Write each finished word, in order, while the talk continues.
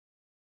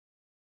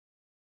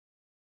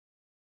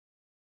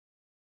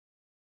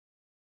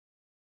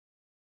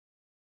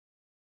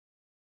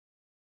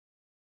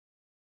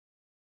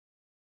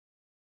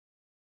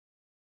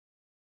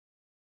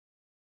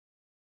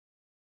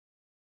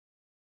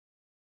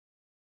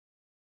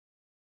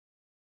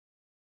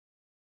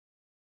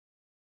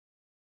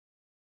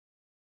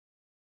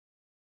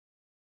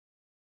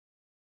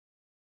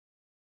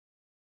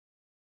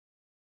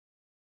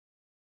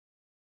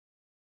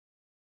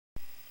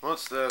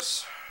What's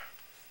this?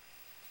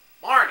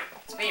 Morning,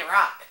 it's me,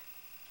 Rock.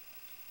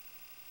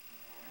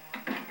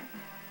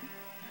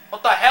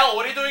 What the hell?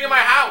 What are you doing in my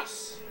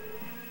house?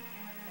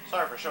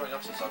 Sorry for showing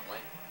up so suddenly.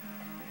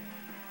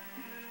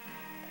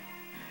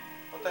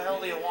 What the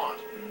hell do you want?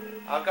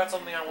 I've got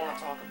something I want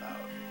to talk about.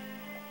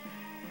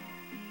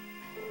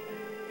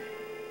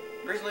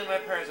 Recently, my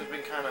parents have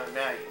been kind of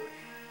nagging me.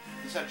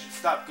 They said I should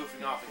stop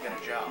goofing off and get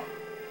a job.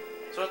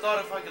 So I thought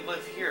if I could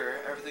live here,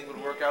 everything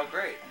would work out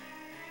great.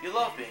 You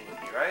love being with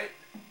me, right?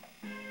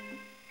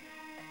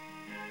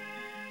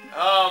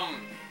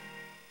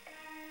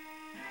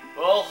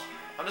 Well,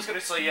 I'm just gonna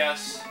say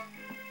yes.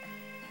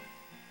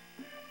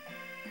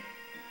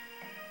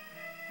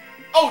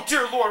 Oh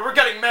dear Lord, we're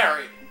getting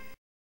married!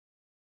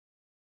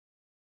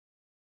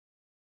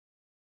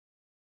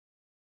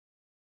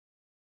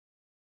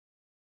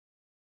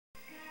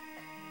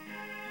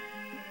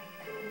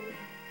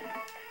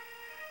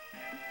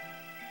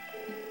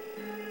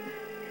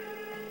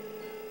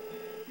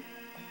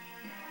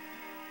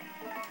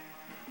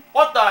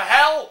 What the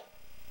hell?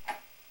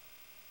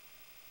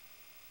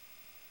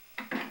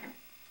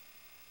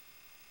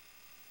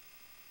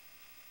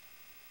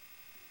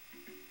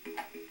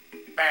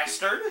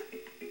 Bastard.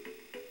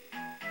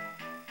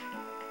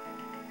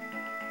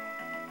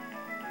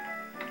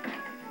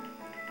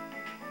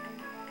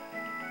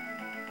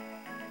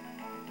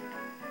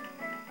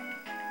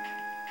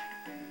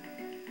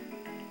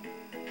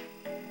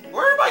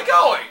 Where am I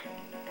going?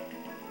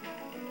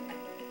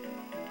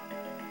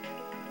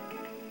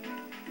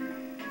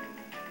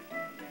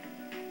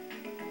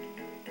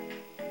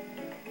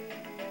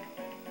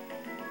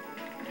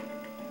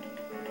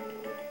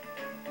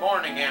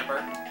 Morning,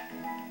 Amber.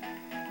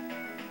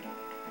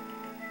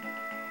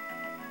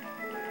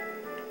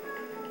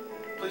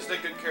 Please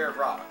take good care of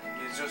Rock.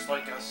 He's just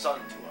like a son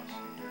to us.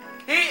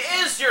 He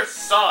is your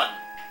son!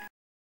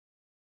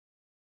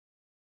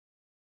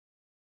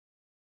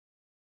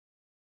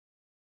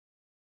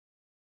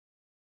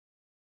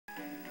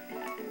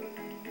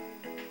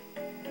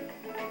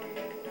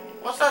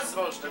 What's that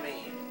supposed to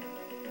mean?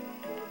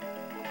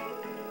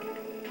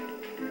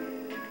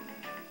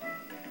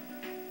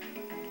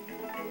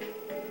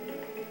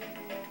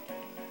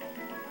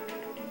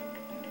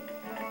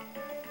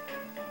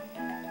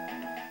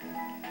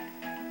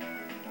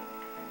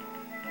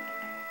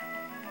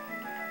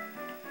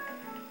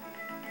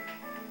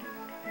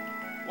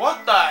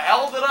 What the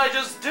hell did I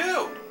just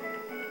do?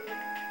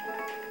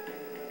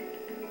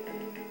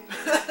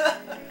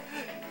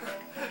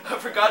 I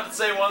forgot to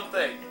say one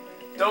thing.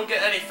 Don't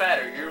get any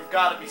fatter. You've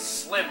got to be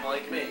slim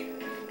like me.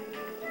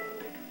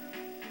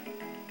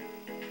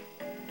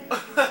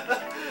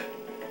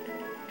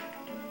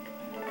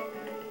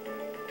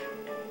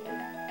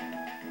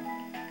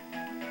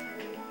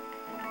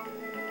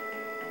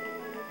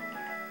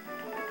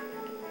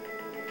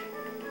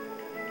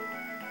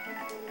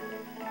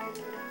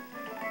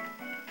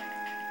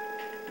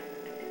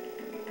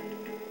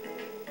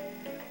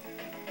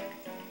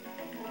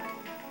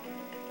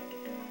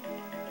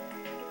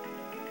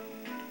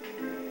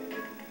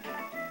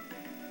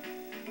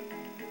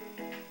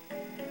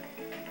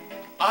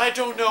 I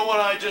don't know what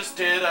I just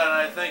did, and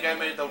I think I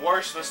made the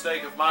worst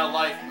mistake of my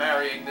life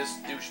marrying this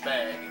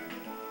douchebag.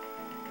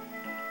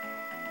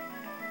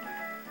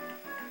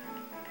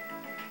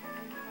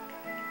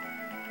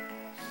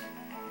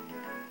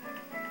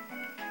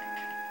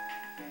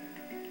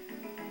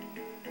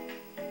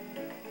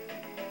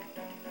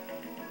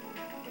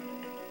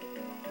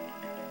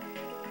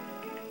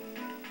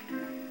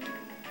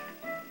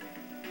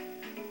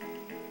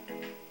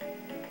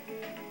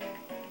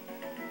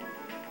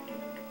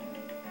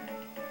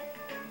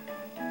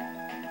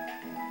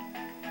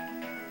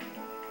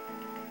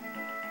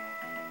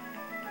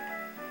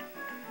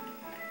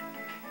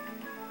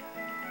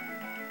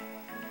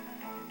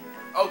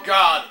 Oh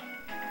God!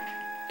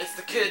 It's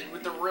the kid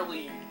with the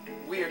really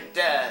weird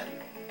dad.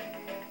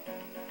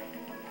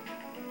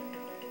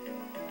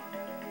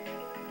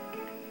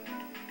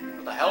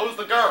 What the hell is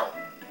the girl?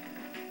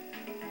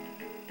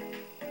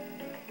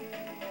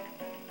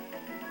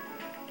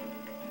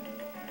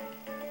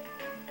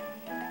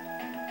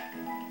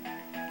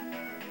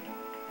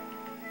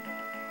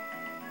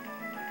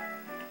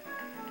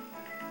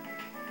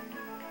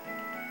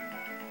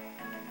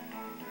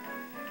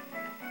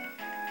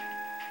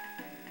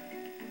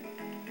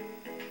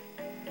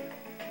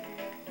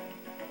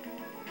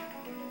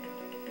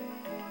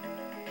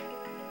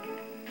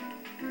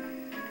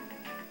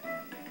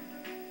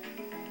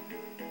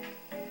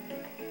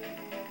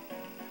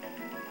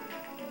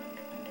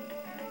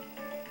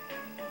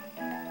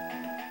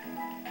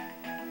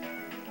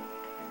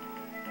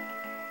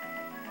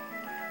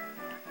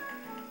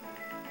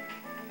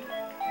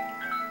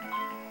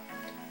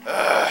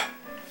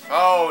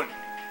 Phone!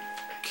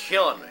 You're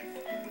killing me.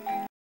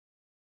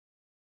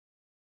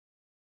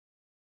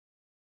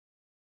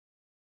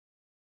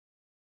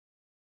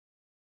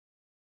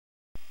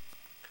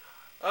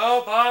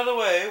 Oh, by the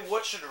way,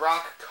 what should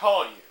Rock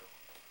call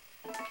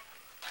you?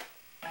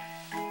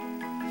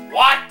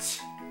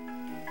 What?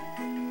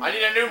 I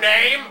need a new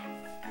name?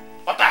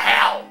 What the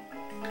hell?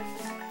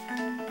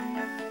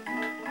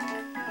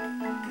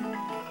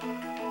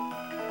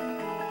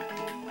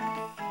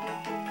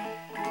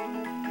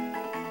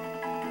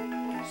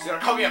 She's gonna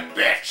call me a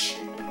bitch!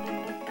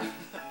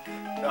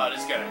 No,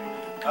 just kidding.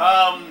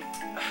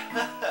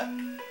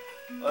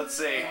 Let's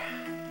see.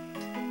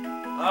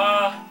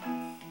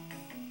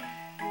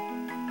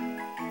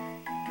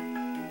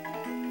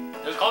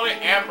 Just call me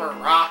Amber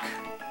Rock.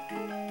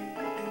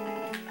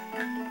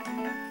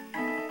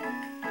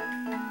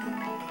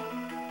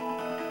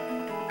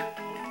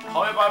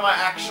 Call me by my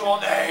actual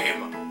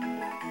name.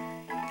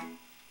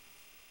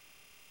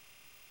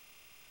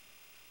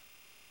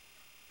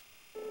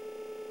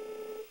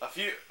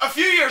 A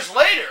few years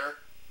later?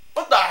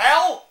 What the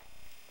hell?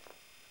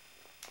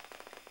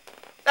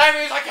 That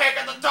means I can't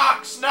get the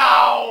ducks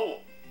now!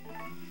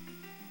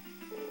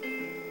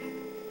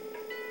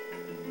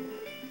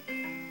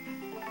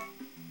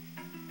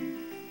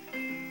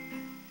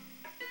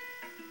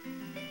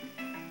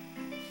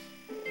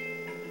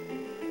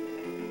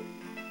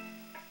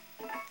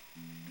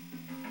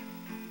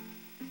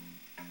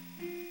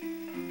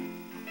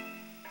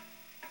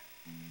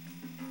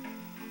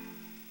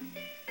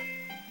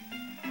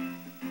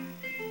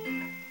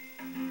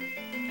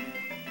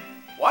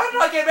 Why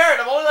did I get married?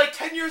 I'm only like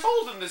 10 years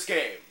old in this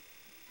game.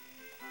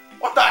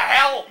 What the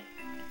hell?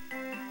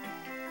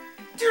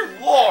 Dear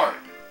Lord.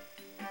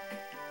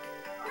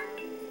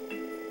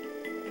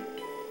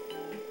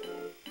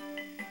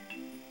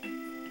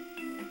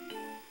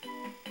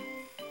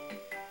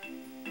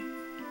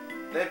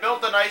 They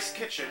built a nice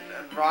kitchen,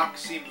 and Rock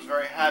seems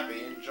very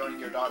happy, enjoying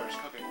your daughter's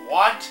cooking.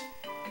 What?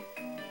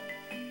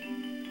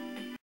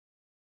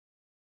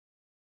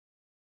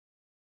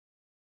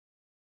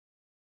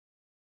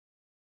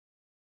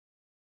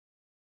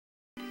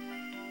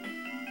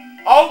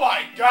 Oh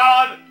my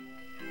god!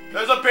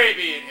 There's a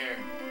baby in here.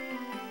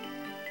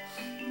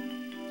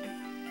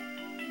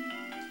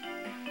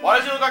 Why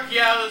does he look like he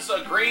has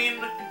a green...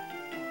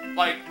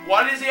 Like,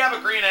 why does he have a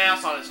green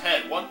ass on his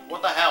head?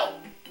 What the hell?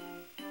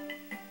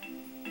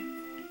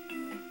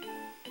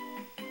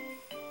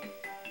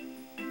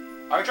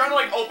 Are you trying to,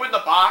 like, open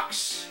the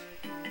box?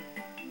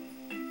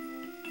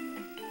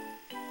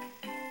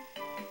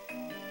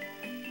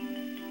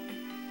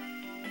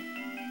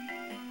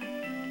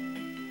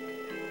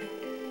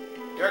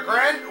 Your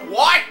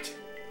what?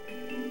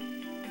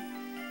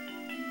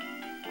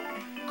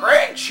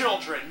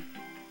 Grandchildren?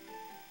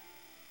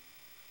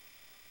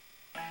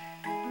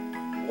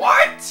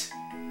 What?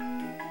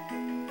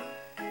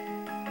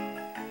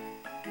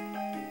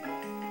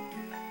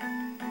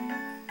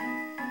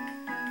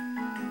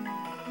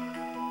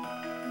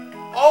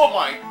 Oh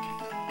my...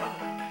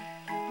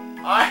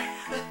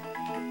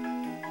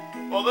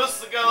 Well,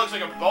 this guy looks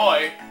like a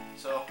boy,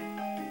 so...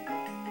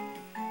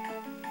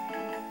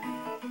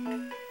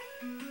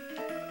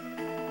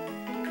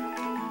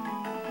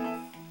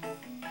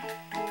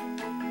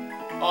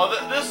 Oh,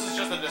 this is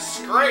just a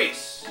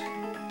disgrace. I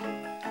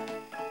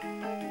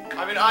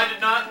mean, I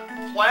did not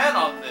plan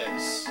on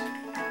this.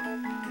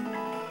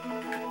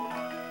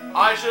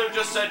 I should have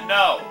just said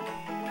no.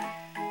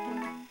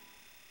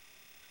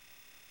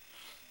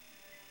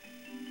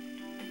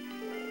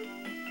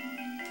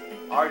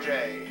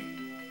 RJ.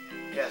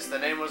 Yes, the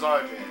name was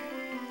RJ.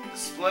 The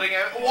splitting...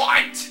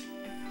 What?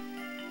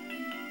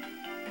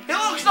 He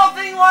looks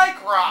nothing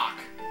like Rock.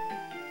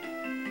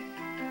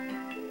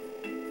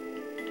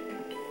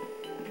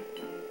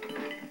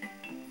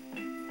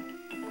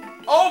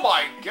 Oh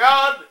my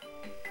god!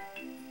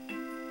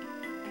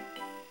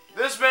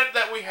 This meant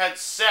that we had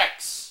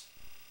sex.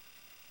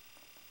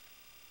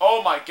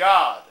 Oh my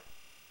god.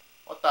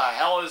 What the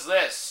hell is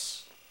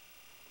this?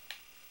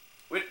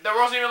 There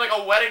wasn't even like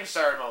a wedding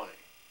ceremony.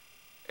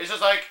 It's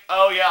just like,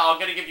 oh yeah, I'm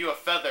gonna give you a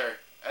feather,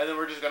 and then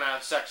we're just gonna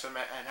have sex and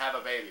have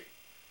a baby.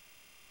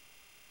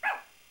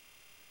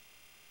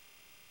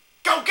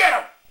 Go get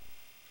him!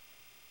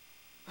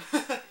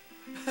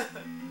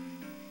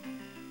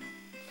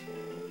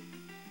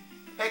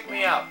 Pick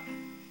me up.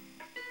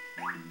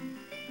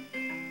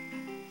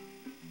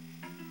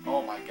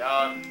 Oh my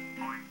god.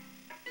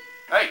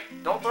 Hey,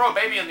 don't throw a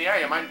baby in the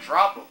air, you might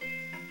drop him.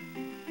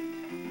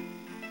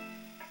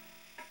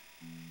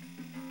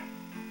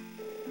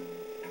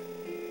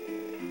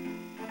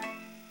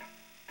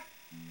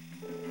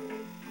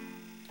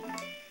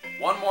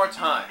 One more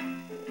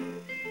time.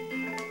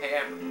 Hey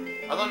Amber,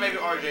 I thought maybe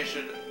RJ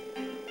should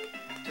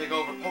take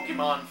over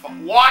Pokemon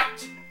Farm.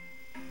 What?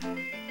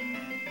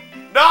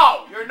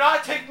 No! You're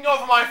not taking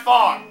over my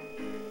farm!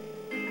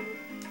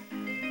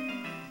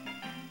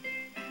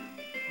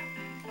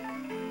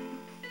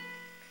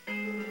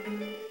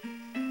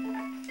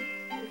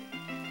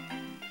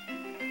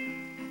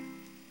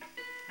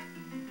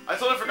 I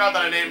totally forgot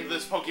that I named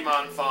this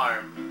Pokemon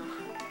Farm.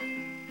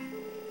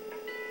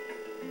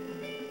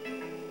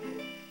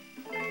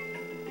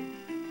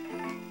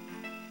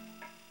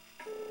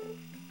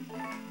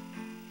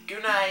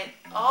 Good night.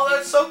 Oh,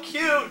 that's so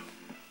cute!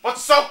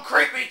 What's so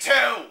creepy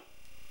too?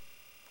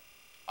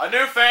 A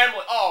new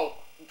family. Oh.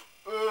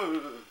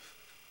 Ugh.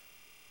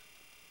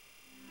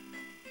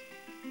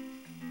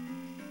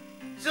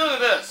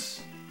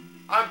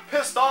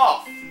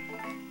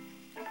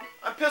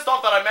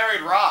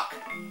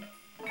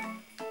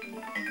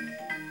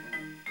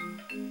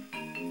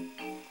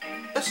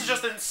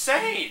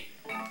 insane.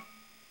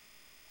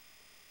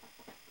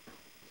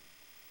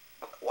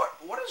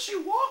 What is she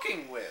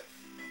walking with?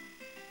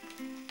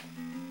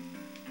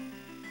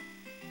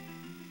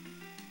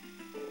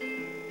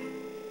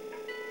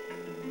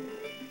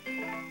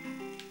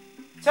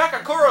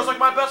 Takakuro's like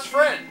my best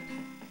friend.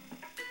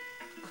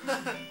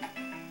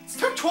 It's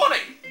 2:20.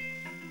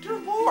 Dear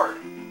Lord.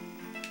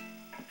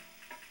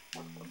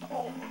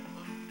 Oh.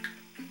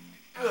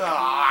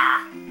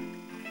 Ah.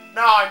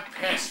 Now I'm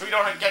pissed. We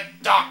don't get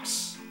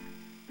ducks.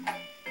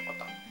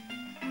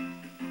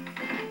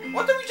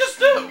 What did we just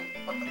do?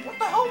 What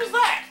the hell was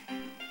that?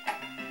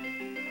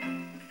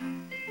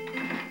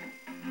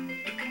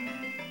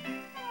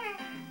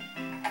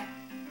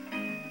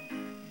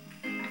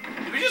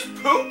 Did we just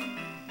poop?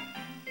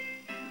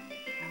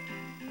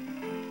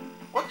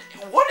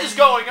 What is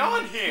going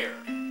on here?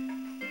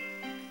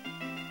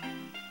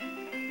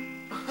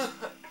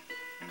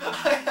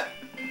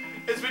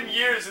 It's been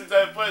years since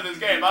I've played this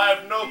game. I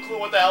have no clue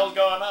what the hell is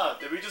going on.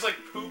 Did we just like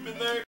poop in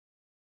there?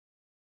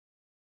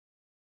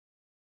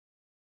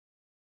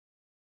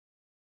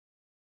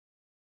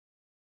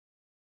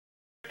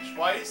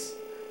 Twice?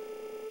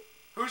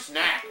 Who's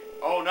Knack?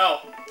 Oh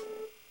no.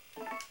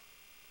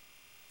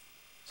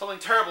 Something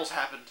terrible's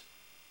happened.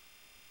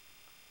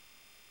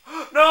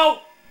 No!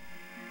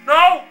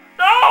 No!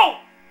 No!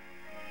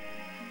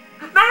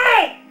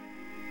 No!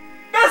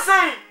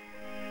 Bessie!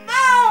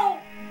 No!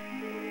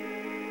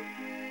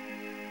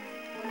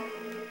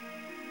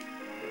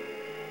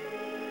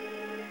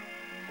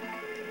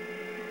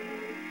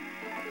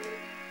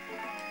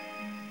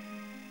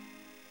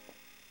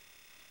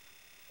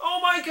 Oh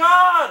my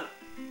god!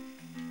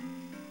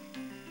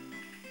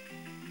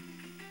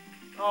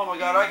 Oh my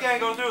god, I can't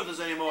go through this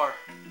anymore.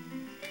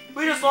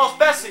 We just lost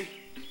Bessie.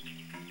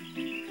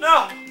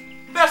 No!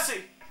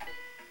 Bessie!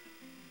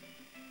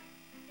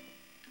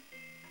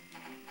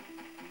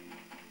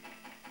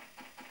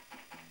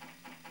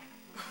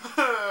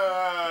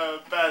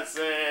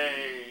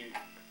 Bessie!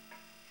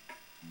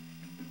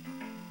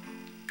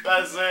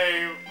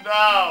 Bessie!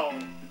 No!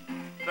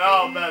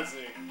 No,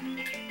 Bessie!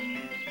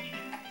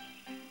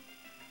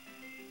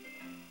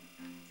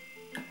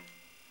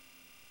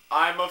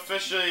 I'm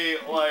officially,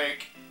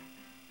 like,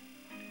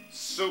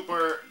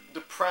 super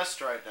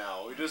depressed right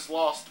now. We just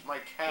lost my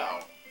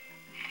cow.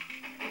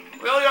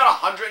 We only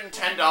got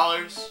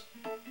 $110.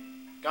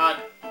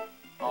 God.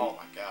 Oh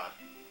my god.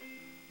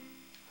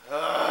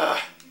 Ugh.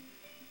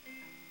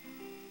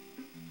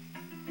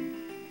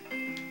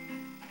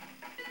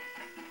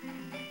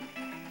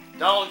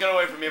 Donald, get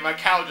away from me. My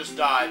cow just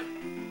died.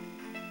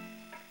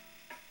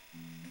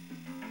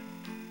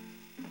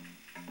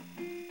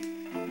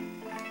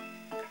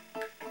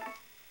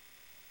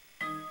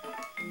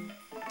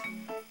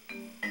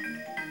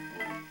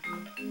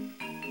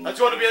 That's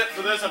going to be it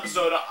for this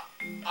episode.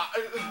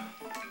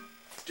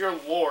 Dear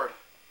Lord.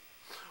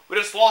 We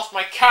just lost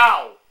my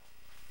cow.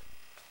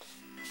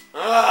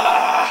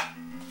 Ugh.